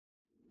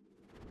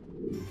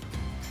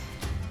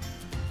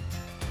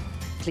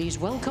Please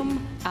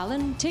welcome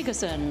Allan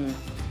Thygesen.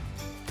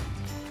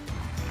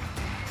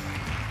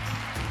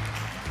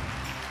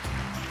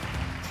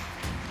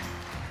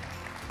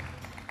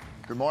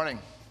 Good morning.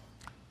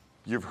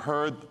 You've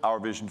heard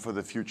our vision for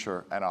the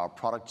future, and our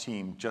product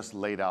team just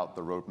laid out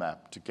the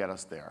roadmap to get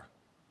us there.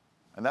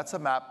 And that's a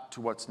map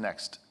to what's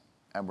next,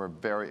 and we're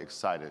very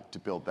excited to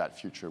build that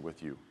future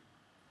with you.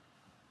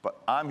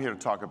 But I'm here to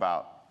talk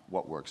about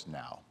what works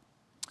now.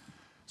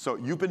 So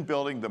you've been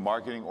building the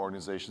marketing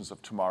organizations of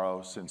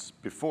tomorrow since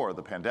before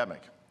the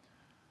pandemic.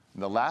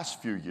 And the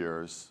last few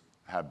years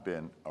have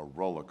been a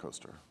roller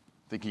coaster,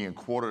 thinking in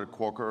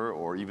quarter-to-quarter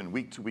or even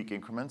week-to-week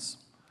increments.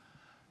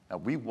 Now,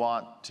 we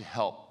want to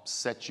help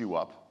set you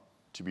up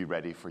to be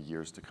ready for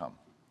years to come.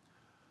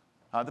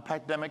 The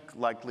pandemic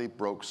likely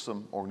broke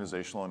some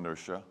organizational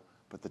inertia,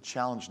 but the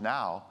challenge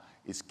now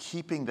is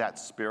keeping that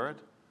spirit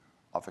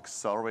of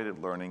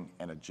accelerated learning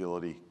and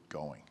agility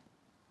going.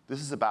 This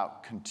is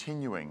about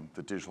continuing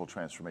the digital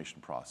transformation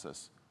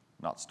process,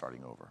 not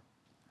starting over.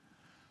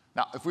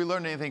 Now, if we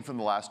learned anything from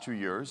the last 2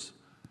 years,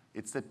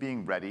 it's that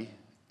being ready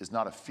is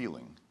not a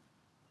feeling,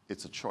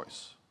 it's a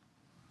choice.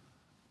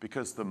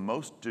 Because the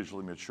most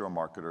digitally mature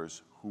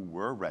marketers who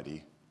were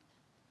ready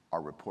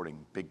are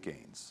reporting big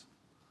gains.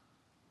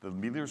 The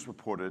leaders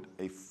reported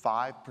a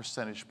 5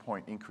 percentage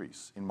point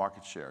increase in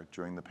market share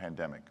during the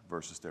pandemic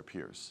versus their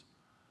peers.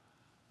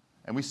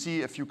 And we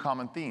see a few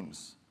common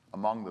themes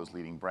among those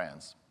leading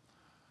brands.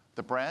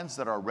 The brands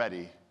that are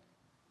ready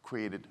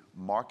created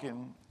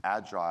marketing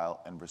agile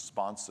and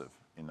responsive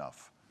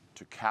enough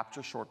to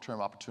capture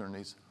short-term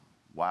opportunities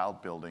while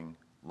building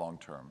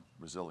long-term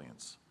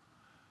resilience.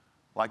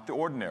 Like The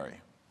Ordinary,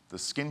 the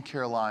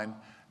skincare line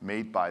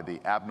made by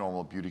the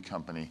abnormal beauty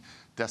company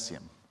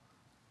Deciem.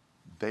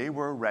 They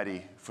were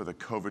ready for the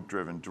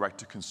COVID-driven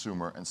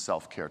direct-to-consumer and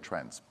self-care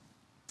trends.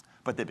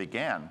 But they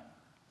began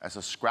as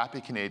a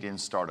scrappy Canadian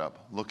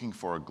startup looking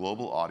for a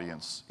global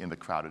audience in the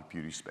crowded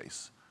beauty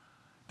space.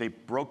 They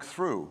broke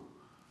through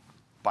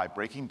by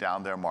breaking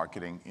down their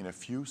marketing in a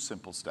few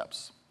simple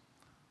steps.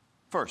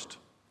 First,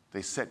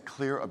 they set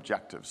clear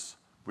objectives,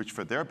 which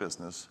for their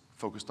business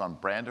focused on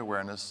brand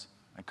awareness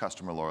and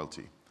customer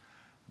loyalty.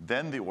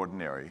 Then The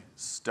Ordinary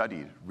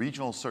studied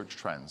regional search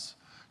trends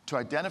to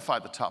identify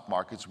the top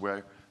markets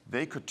where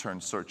they could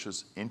turn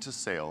searches into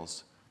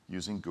sales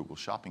using Google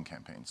Shopping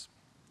campaigns.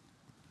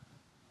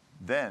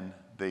 Then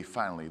they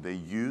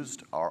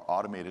used our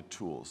automated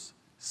tools,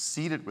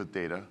 seeded with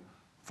data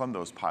from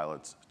those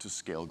pilots to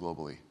scale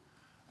globally.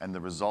 And the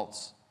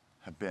results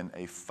have been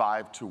a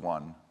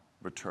 5-to-1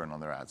 return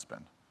on their ad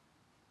spend.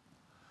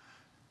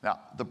 Now,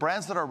 the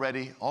brands that are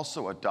ready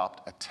also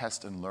adopt a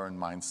test and learn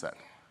mindset.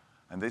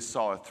 And they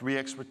saw a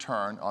 3x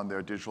return on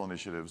their digital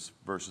initiatives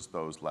versus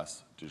those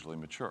less digitally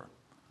mature.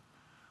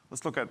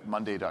 Let's look at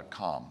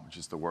Monday.com, which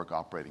is the work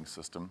operating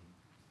system.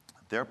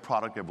 Their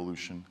product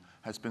evolution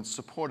has been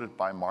supported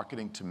by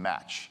marketing to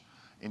match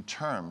in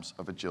terms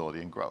of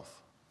agility and growth.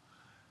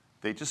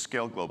 They just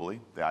scaled globally.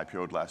 They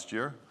IPO'd last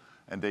year,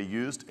 and they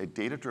used a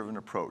data-driven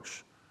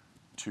approach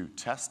to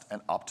test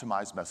and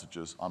optimize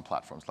messages on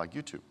platforms like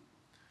YouTube.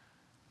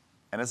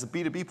 And as a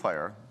B2B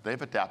player, they've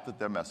adapted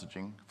their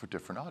messaging for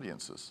different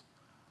audiences.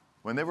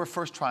 When they were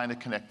first trying to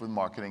connect with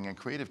marketing and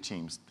creative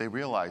teams, they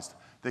realized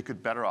they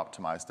could better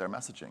optimize their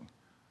messaging.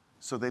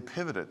 So they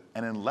pivoted,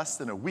 and in less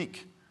than a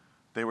week,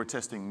 they were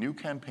testing new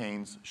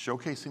campaigns,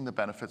 showcasing the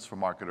benefits for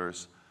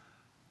marketers,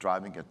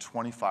 driving a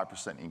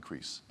 25%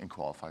 increase in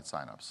qualified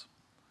signups.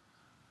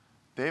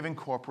 They've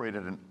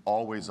incorporated an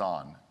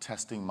always-on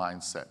testing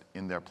mindset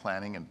in their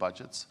planning and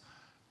budgets,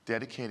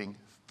 dedicating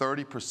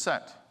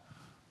 30%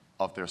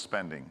 of their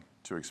spending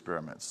to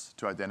experiments,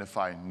 to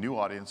identify new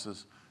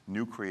audiences,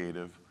 new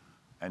creative,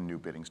 and new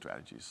bidding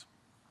strategies.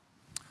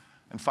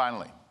 And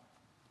finally,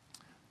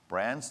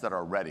 brands that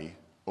are ready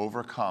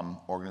overcome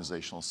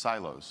organizational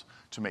silos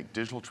to make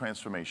digital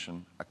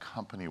transformation a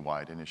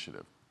company-wide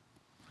initiative.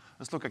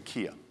 Let's look at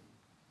Kia.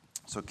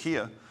 So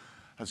Kia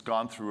has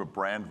gone through a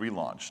brand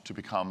relaunch to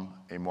become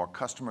a more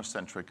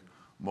customer-centric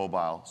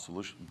mobile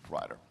solution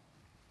provider.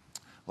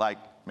 Like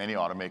many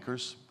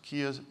automakers,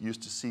 Kia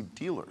used to see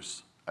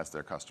dealers as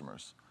their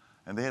customers,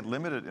 and they had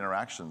limited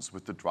interactions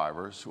with the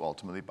drivers who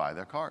ultimately buy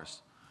their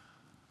cars.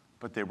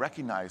 But they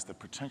recognized that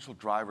potential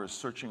drivers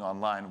searching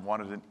online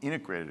wanted an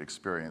integrated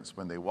experience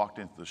when they walked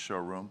into the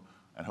showroom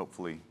and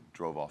hopefully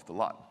drove off the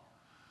lot.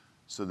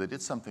 So they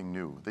did something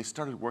new. They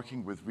started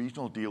working with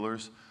regional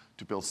dealers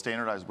to build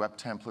standardized web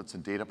templates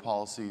and data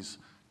policies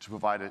to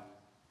provide a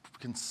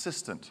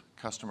consistent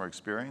customer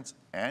experience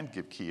and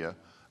give Kia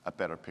a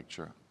better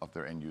picture of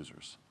their end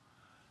users.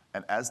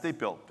 And as they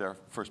built their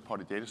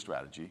first-party data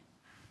strategy,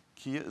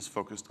 Kia is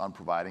focused on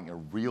providing a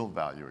real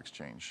value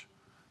exchange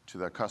to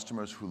their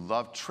customers who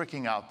love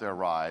tricking out their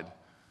ride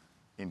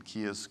in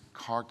Kia's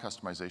car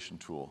customization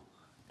tool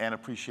and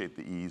appreciate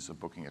the ease of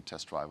booking a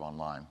test drive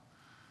online.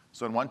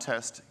 So in one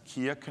test,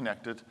 Kia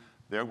connected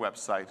their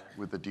website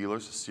with the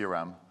dealer's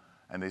CRM,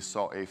 and they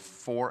saw a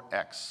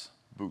 4x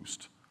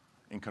boost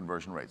in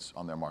conversion rates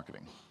on their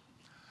marketing.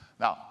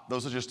 Now,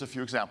 those are just a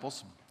few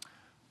examples.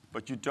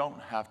 But you don't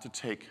have to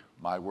take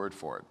my word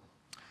for it.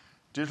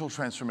 Digital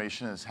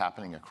transformation is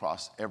happening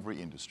across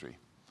every industry.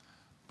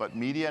 But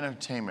media and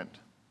entertainment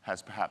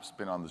has perhaps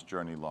been on this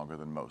journey longer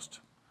than most.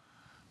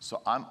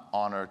 So I'm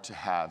honored to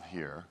have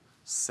here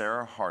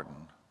Sarah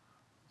Harden,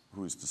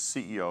 who is the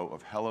CEO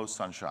of Hello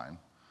Sunshine,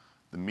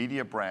 the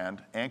media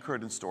brand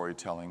anchored in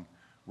storytelling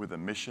with a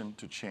mission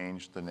to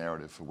change the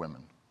narrative for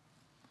women.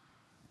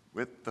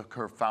 With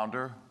her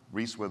founder,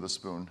 Reese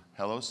Witherspoon,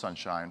 Hello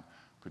Sunshine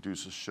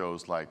produces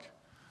shows like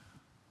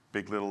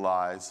Big Little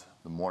Lies,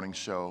 The Morning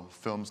Show,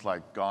 films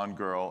like Gone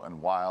Girl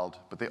and Wild,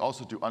 but they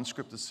also do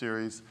unscripted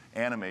series,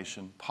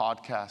 animation,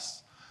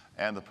 podcasts,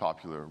 and the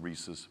popular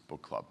Reese's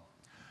Book Club.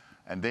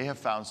 And they have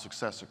found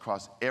success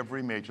across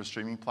every major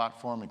streaming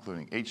platform,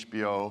 including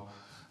HBO,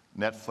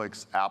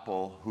 Netflix,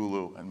 Apple,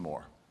 Hulu, and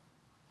more.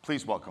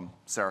 Please welcome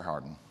Sarah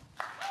Harden.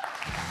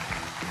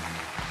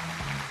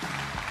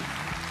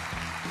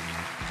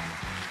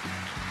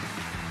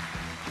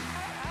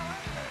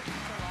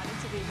 Delighted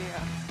to be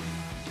here.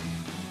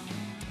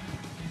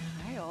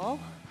 Hi, all.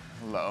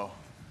 Hello.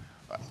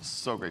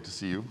 So great to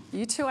see you.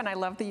 You too, and I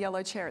love the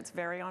yellow chair. It's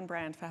very on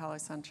brand for Hello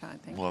Sunshine.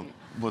 Thank you.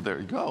 Well, there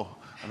you go.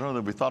 I don't know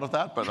that we thought of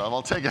that, but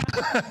I'll take it.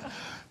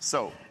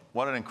 So,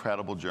 what an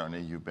incredible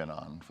journey you've been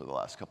on for the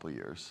last couple of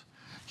years.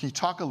 Can you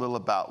talk a little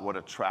about what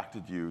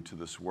attracted you to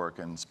this work,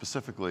 and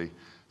specifically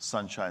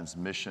Sunshine's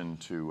mission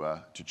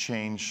to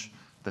change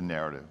the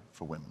narrative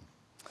for women?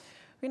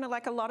 You know,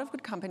 like a lot of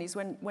good companies,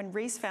 when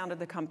Reese founded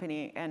the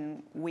company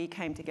and we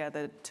came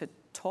together to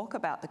talk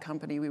about the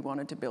company we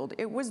wanted to build,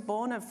 it was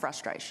born of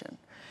frustration.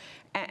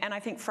 And I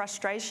think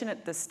frustration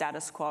at the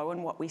status quo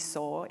and what we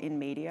saw in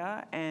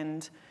media,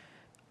 and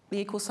the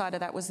equal side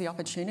of that was the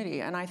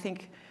opportunity. And I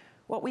think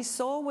what we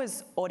saw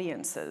was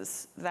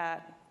audiences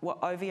that were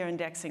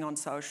over-indexing on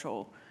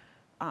social,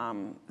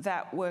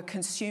 that were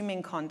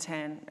consuming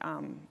content,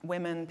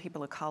 women,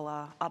 people of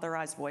colour,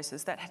 otherised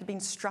voices, that had been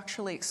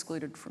structurally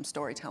excluded from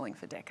storytelling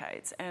for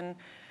decades. And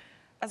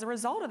as a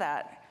result of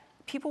that,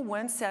 people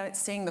weren't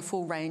seeing the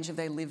full range of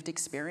their lived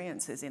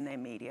experiences in their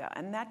media,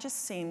 and that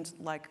just seemed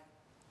like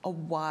a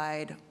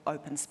wide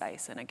open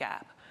space and a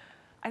gap.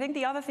 I think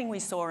the other thing we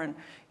saw, and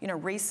you know,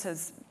 Reese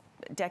has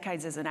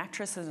decades as an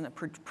actress and a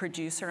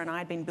producer, and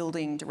I'd been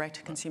building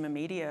direct-to-consumer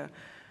media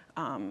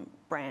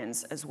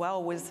brands as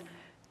well, was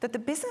that the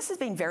business has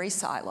been very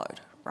siloed,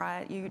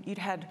 right? You'd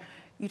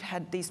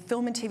had these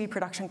film and TV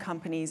production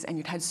companies, and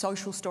you'd had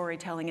social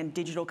storytelling and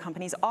digital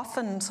companies,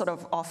 often sort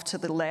of off to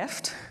the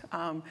left.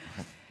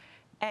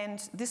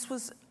 And this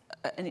was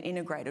an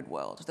integrated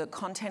world. The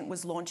content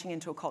was launching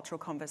into a cultural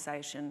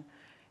conversation,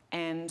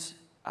 and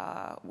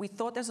we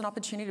thought there's an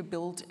opportunity to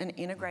build an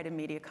integrated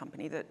media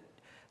company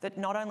that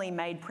not only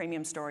made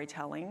premium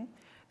storytelling,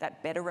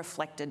 that better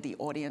reflected the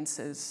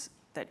audiences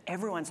that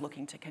everyone's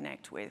looking to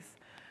connect with,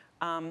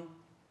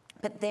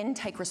 but then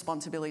take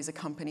responsibility as a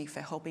company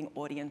for helping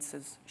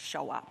audiences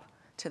show up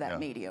to that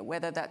media,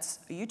 whether that's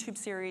a YouTube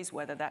series,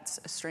 whether that's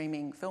a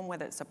streaming film,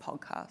 whether it's a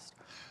podcast.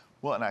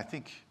 Well, and I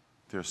think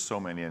there's so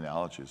many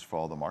analogies for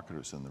all the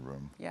marketers in the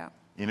room. Yeah.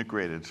 An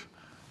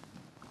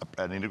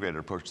integrated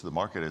approach to the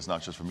market is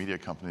not just for media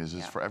companies,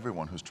 it's for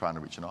everyone who's trying to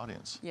reach an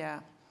audience. Yeah.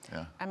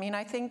 Yeah. I mean,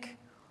 I think,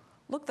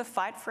 look, the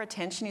fight for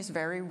attention is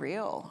very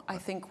real. I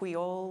think we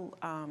all,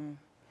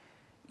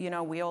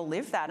 we all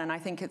live that, and I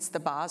think it's the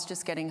bar's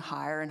just getting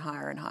higher and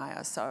higher and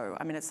higher. So,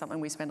 I mean, it's something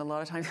we spend a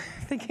lot of time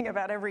thinking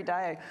about every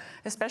day,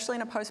 especially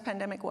in a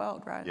post-pandemic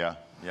world, right? Yeah,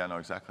 no,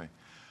 exactly.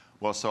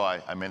 Well, so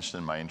I mentioned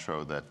in my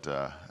intro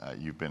that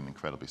you've been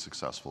incredibly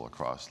successful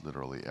across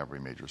literally every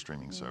major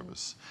streaming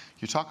service. Can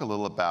you talk a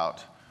little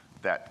about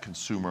that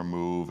consumer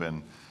move,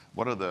 and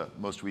what are the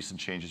most recent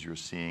changes you're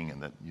seeing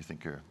and that you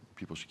think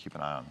people should keep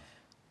an eye on?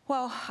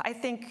 Well, I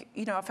think,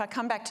 if I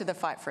come back to the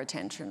fight for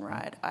attention,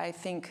 right, I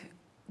think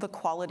the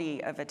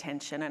quality of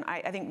attention, and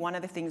I think one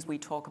of the things we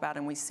talk about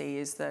and we see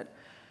is that,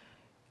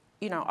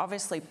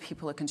 obviously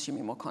people are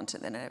consuming more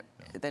content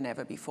than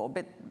ever before,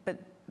 but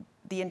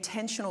the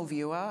intentional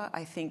viewer,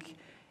 I think,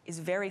 is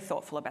very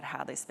thoughtful about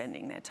how they're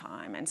spending their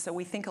time. And so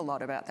we think a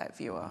lot about that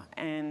viewer.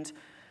 And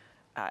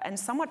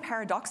somewhat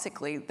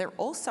paradoxically, they're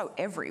also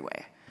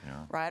everywhere,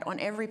 right, on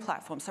every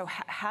platform. So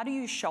how do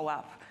you show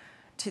up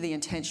to the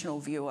intentional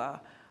viewer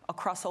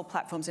across all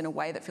platforms in a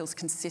way that feels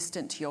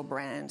consistent to your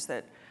brand,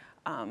 that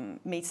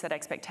meets that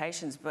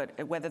expectations,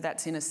 but whether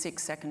that's in a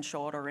 6-second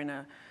short or in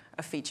a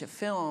feature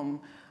film,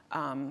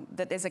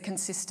 that there's a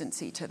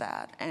consistency to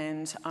that.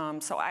 And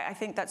so I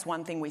think that's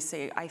one thing we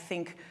see. I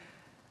think,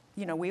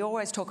 we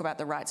always talk about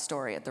the right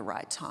story at the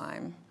right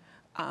time.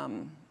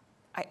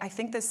 I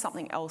think there's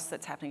something else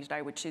that's happening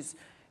today, which is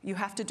you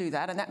have to do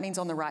that, and that means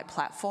on the right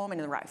platform and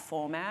in the right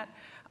format.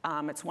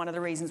 It's one of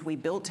the reasons we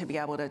built to be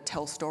able to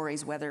tell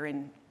stories, whether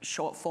in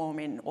short form,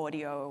 in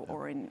audio,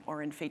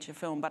 or in feature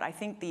film. But I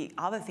think the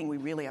other thing we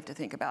really have to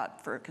think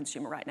about for a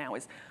consumer right now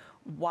is,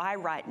 why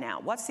right now?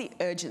 What's the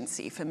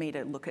urgency for me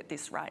to look at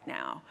this right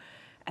now?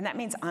 And that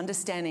means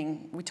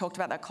understanding, we talked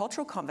about that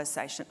cultural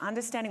conversation,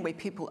 understanding where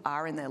people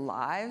are in their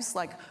lives.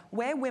 Like,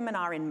 where women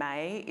are in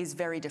May is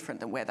very different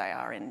than where they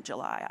are in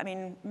July. I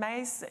mean,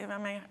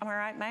 am I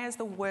right? May is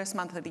the worst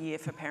month of the year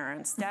for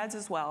parents, dads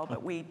as well,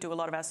 but we do a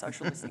lot of our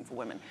social listening for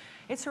women.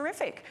 It's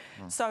horrific.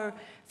 So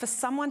for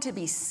someone to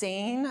be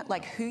seen,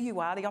 like who you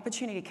are, the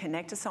opportunity to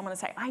connect to someone and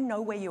say, I know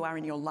where you are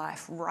in your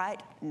life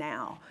right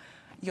now.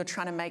 You're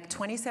trying to make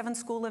 27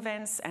 school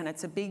events, and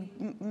it's a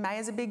big, May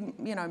is a big,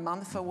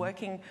 month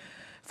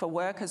for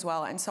work as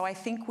well. And so I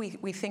think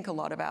we think a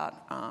lot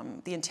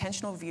about the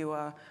intentional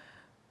viewer,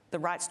 the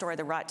right story,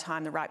 the right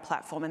time, the right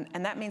platform,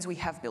 and that means we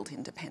have built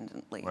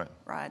independently,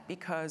 right?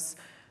 Because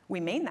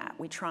we mean that.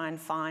 We try and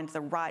find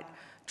the right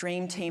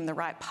dream team, the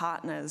right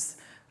partners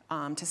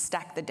to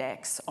stack the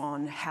decks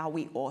on how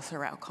we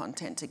author our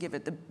content to give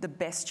it the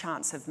best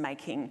chance of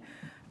making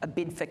a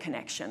bid for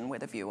connection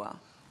with a viewer.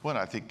 Well,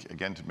 I think,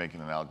 again, to make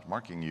an analogy,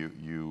 marketing,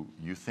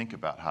 you think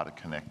about how to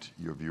connect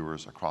your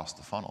viewers across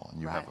the funnel.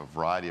 And you have a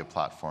variety of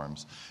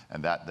platforms,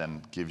 and that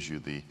then gives you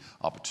the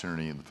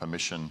opportunity and the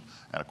permission,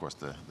 and of course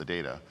the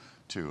data,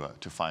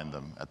 to find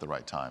them at the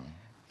right time.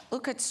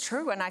 Look, it's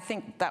true, and I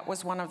think that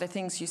was one of the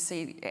things you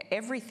see.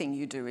 Everything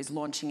you do is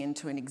launching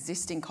into an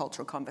existing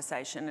cultural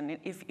conversation, and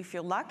if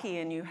you're lucky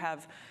and you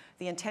have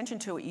the intention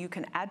to it, you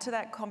can add to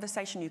that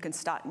conversation, you can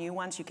start new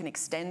ones, you can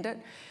extend it.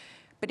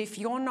 But if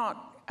you're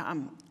not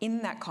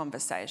in that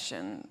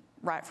conversation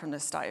right from the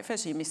start,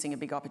 first you're missing a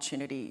big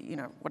opportunity,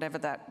 whatever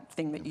that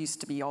thing that used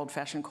to be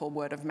old-fashioned called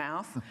word of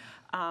mouth.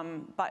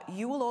 But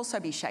you will also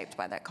be shaped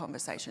by that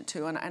conversation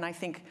too. And I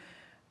think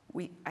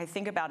I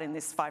think about in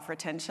this fight for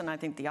attention, I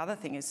think the other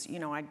thing is,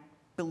 I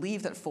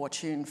believe that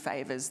fortune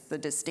favours the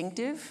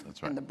distinctive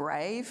and the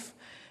brave.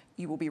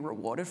 You will be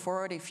rewarded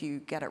for it if you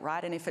get it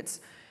right. And if it's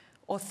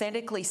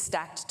authentically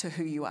stacked to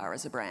who you are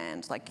as a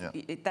brand,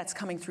 that's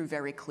coming through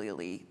very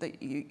clearly,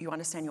 that you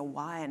understand your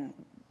why and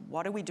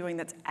what are we doing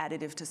that's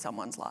additive to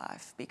someone's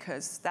life,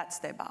 because that's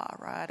their bar,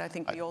 right? I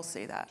think we all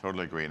see that.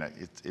 Totally agree, and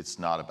it's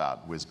not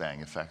about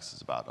whiz-bang effects,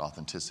 it's about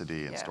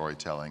authenticity and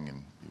storytelling, and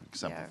you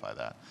exemplify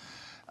that.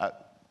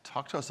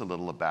 Talk to us a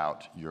little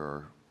about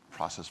your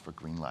process for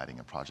greenlighting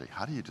a project.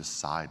 How do you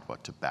decide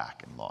what to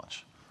back and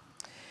launch?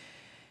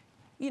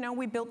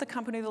 We built the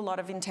company with a lot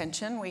of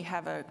intention. We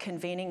have a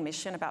convening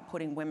mission about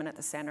putting women at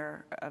the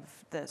center of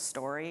the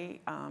story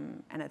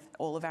and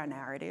all of our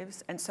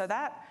narratives. And so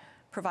that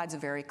provides a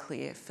very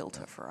clear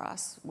filter for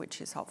us,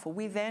 which is helpful.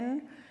 We've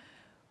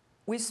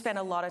spent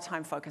a lot of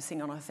time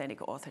focusing on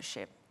authentic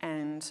authorship,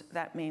 and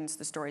that means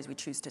the stories we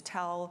choose to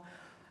tell,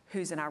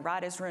 who's in our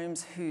writers'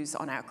 rooms, who's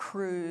on our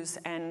crews,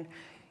 and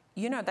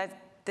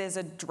that there's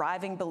a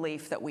driving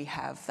belief that we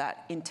have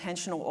that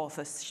intentional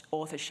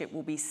authorship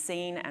will be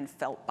seen and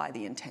felt by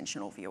the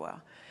intentional viewer.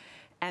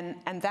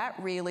 And that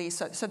really,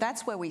 so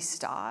that's where we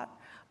start.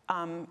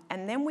 And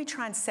then we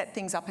try and set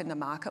things up in the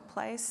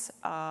marketplace.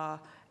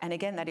 And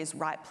again, that is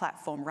right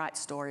platform, right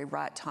story,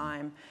 right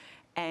time.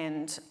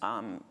 And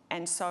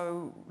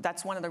so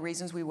that's one of the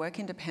reasons we work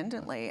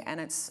independently. And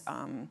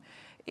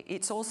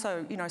it's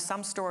also,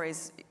 some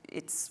stories,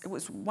 it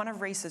was one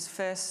of Reese's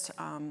first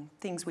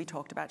things we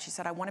talked about. She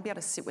said, I want to be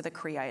able to sit with a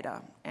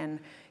creator and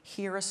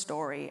hear a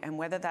story, and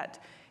whether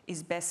that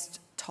is best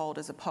told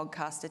as a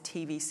podcast, a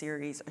TV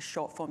series, a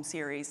short form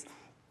series,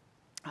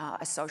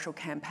 a social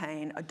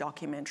campaign, a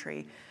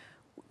documentary,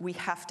 we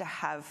have to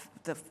have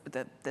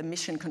the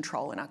mission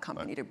control in our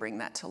company to bring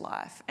that to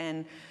life.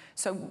 And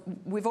so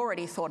we've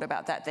already thought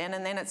about that then,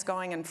 and then it's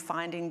going and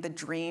finding the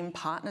dream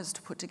partners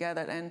to put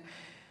together. And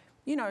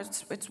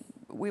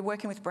we're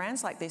working with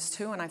brands like this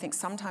too, and I think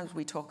sometimes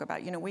we talk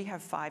about, we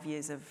have 5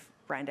 years of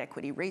brand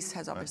equity. Reese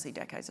has obviously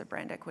decades of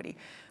brand equity.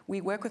 We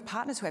work with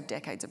partners who have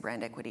decades of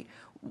brand equity.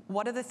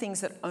 What are the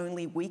things that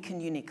only we can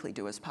uniquely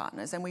do as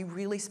partners? And we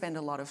really spend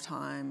a lot of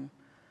time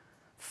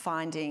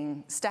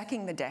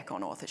stacking the deck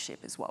on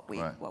authorship is what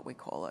we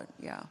call it,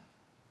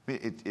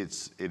 It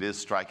is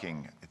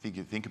striking. I think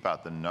you think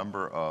about the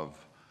number of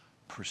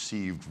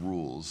perceived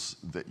rules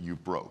that you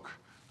broke.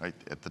 Right?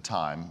 At the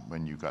time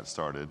when you got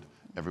started,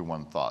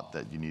 everyone thought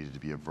that you needed to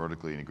be a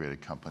vertically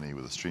integrated company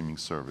with a streaming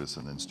service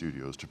and then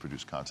studios to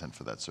produce content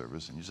for that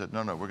service. And you said,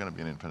 no, we're going to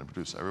be an independent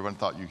producer. Everyone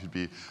thought you could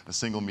be a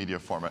single media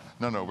format.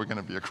 No, we're going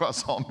to be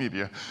across all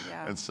media.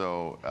 Yeah. And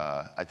so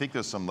I think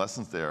there's some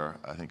lessons there,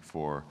 I think,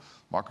 for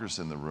marketers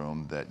in the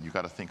room, that you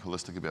got to think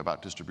holistically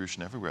about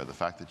distribution everywhere. The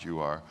fact that you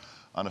are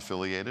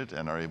unaffiliated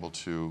and are able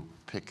to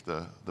pick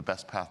the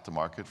best path to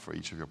market for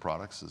each of your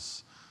products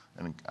is,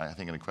 and I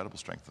think, an incredible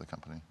strength of the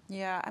company.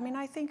 Yeah,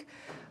 I think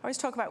I always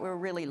talk about we were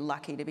really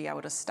lucky to be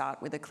able to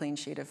start with a clean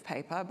sheet of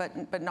paper,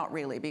 but not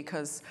really,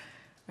 because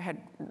we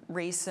had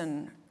Reese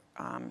and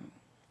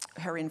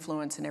her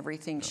influence and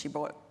everything she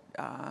brought,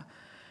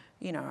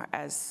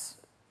 as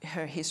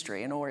her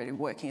history and already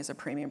working as a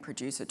premium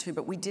producer too,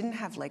 but we didn't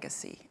have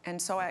legacy. And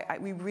so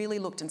we really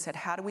looked and said,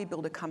 how do we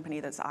build a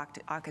company that's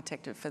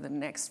architected for the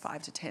next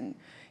 5 to 10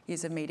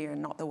 years of media and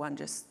not the one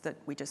that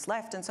we just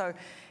left? And so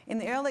in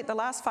the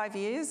last 5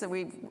 years,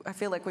 I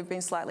feel like we've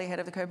been slightly ahead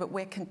of the curve, but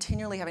we're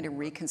continually having to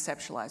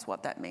reconceptualize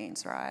what that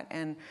means, right?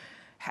 And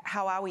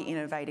how are we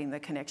innovating the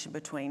connection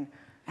between,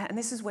 and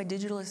this is where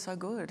digital is so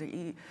good,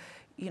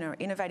 you know,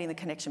 innovating the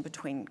connection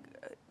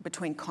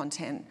between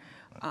content,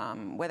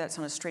 whether it's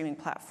on a streaming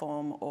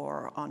platform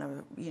or on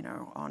a, you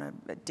know, on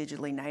a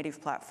digitally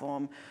native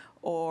platform,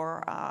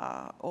 or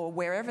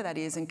wherever that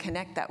is, and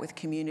connect that with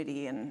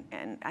community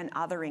and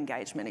other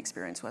engagement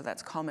experience, whether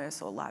that's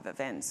commerce or live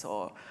events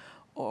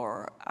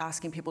or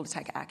asking people to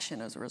take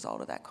action as a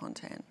result of that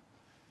content.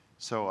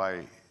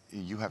 So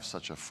you have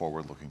such a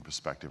forward-looking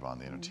perspective on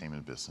the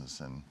entertainment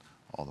business, and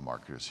all the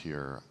marketers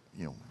here,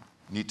 you know,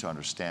 need to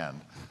understand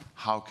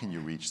how can you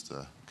reach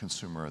the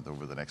consumer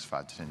over the next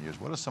 5 to 10 years.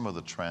 What are some of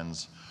the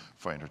trends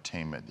for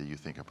entertainment that you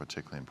think are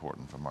particularly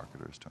important for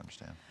marketers to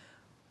understand?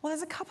 Well,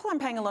 there's a couple I'm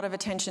paying a lot of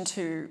attention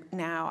to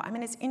now. I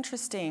mean, it's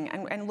interesting,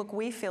 and look,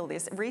 we feel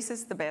this. Reese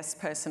is the best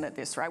person at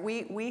this, right?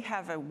 We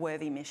have a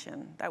worthy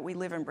mission that we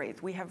live and breathe.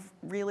 We have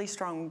really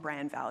strong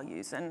brand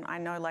values, and I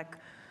know, like,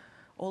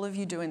 all of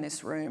you do in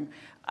this room,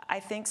 I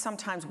think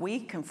sometimes we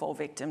can fall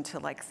victim to,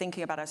 like,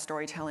 thinking about our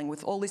storytelling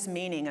with all this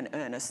meaning and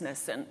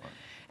earnestness,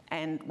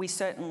 and we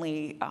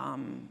certainly,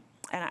 and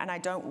I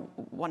don't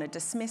want to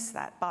dismiss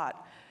that, but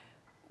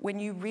when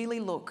you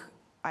really look,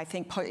 I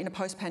think in a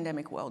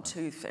post-pandemic world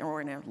too,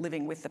 or in a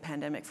living with the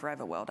pandemic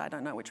forever world, I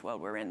don't know which world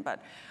we're in,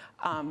 but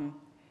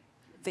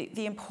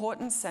the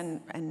importance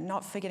and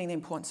not forgetting the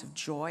importance of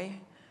joy,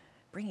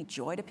 bringing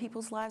joy to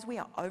people's lives. We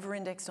are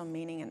over-indexed on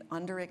meaning and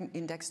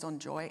under-indexed on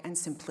joy and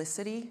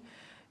simplicity.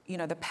 You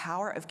know, the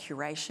power of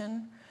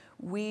curation.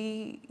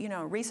 You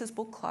know, Reese's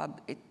Book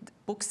Club,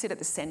 books sit at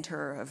the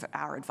center of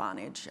our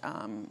advantage,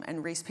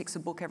 and Reese picks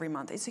a book every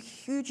month. It's a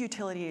huge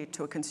utility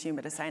to a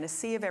consumer to say, in a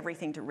sea of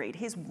everything to read,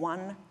 here's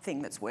one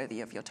thing that's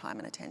worthy of your time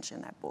and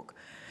attention, that book.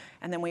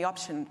 And then we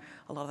option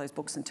a lot of those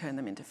books and turn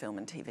them into film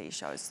and TV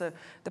shows.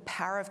 The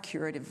power of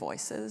curative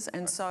voices.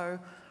 And so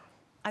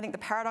I think the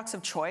paradox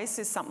of choice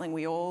is something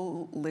we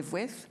all live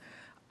with.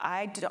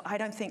 I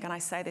don't think, and I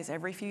say this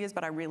every few years,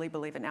 but I really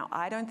believe it now,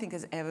 I don't think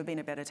there's ever been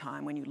a better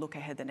time when you look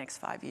ahead the next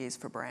 5 years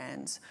for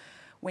brands.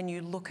 When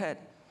you look at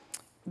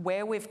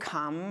where we've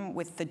come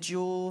with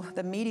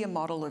the media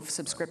model of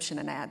subscription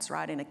and ads,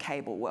 right, in a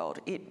cable world.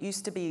 It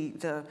used to be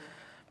the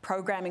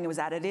programming was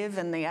additive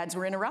and the ads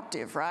were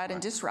interruptive, right,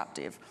 and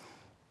disruptive.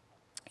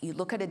 You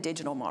look at a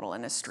digital model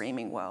in a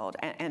streaming world,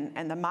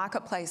 and the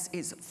marketplace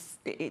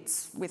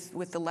it's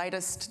with the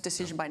latest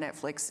decision by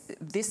Netflix,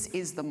 this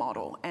is the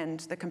model.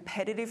 And the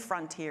competitive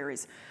frontier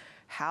is,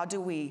 how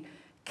do we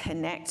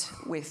connect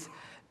with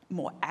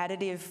more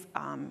additive,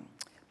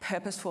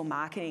 purposeful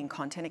marketing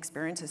content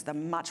experiences that are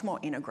much more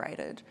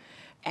integrated.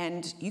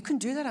 And you can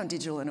do that on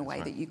digital in a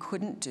way that you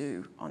couldn't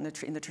do in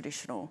the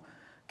traditional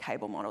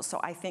cable model. So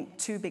I think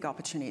 2 big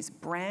opportunities.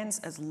 Brands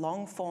as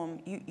long form,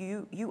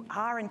 you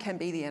are and can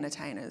be the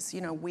entertainers.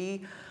 You know,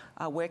 we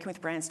are working with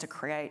brands to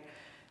create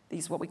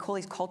what we call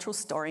these cultural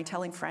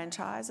storytelling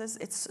franchises.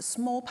 It's a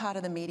small part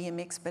of the media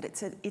mix, but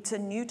it's a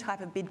new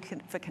type of bid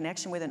for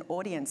connection with an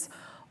audience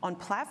on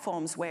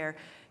platforms where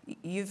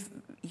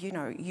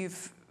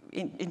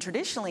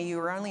traditionally you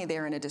were only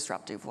there in a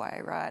disruptive way,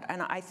 right?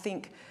 And I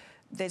think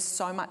there's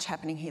so much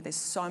happening here. There's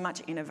so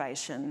much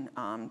innovation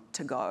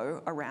to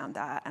go around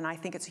that. And I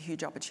think it's a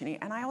huge opportunity.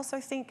 And I also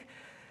think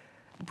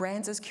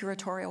brands as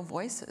curatorial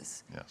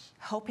voices,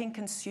 helping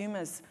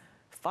consumers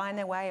find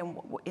their way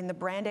in the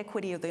brand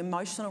equity of the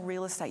emotional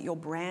real estate your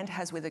brand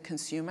has with a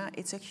consumer.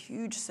 It's a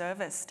huge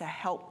service to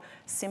help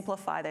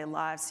simplify their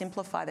lives,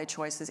 simplify their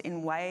choices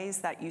in ways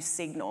that you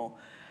signal,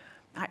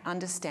 I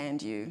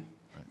understand you,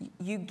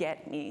 you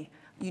get me,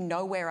 you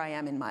know where I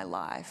am in my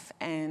life.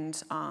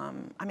 And I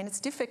mean, it's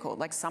difficult.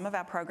 Like, some of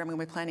our programming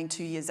we're planning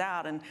 2 years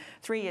out and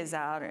 3 years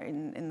out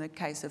in the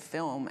case of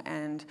film,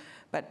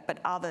 but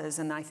others,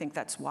 and I think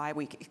that's why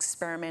we're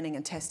experimenting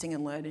and testing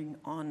and learning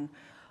on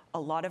a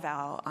lot of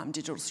our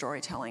digital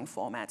storytelling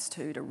formats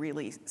too, to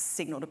really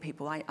signal to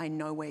people, I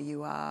know where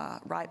you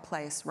are, right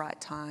place, right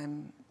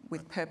time,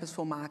 with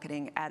purposeful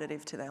marketing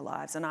additive to their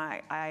lives. And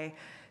I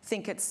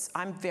think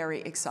I'm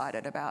very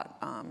excited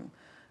about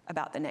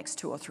the next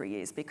 2 or 3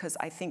 years, because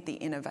I think the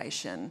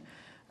innovation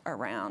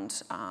around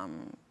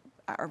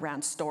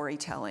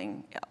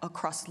storytelling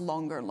across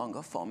longer and longer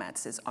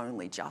formats is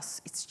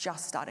it's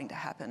just starting to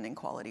happen in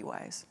quality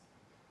ways.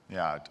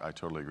 Yeah, I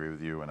totally agree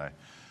with you, and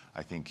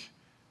I think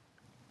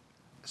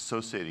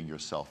associating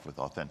yourself with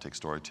authentic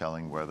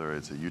storytelling, whether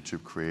it's a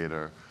YouTube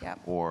creator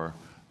or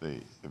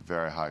the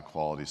very high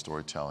quality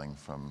storytelling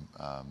from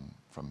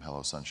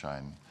Hello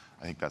Sunshine,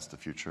 I think that's the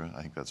future.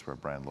 I think that's where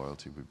brand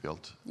loyalty will be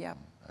built. Yeah.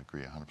 I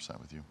agree 100%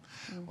 with you.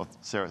 Well,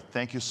 Sarah,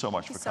 thank you so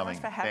much for coming.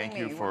 Thank you so much for having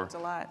me. It was a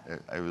delight.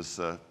 It was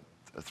a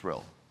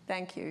thrill.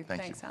 Thank you.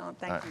 Thanks, Alan.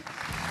 Thank you.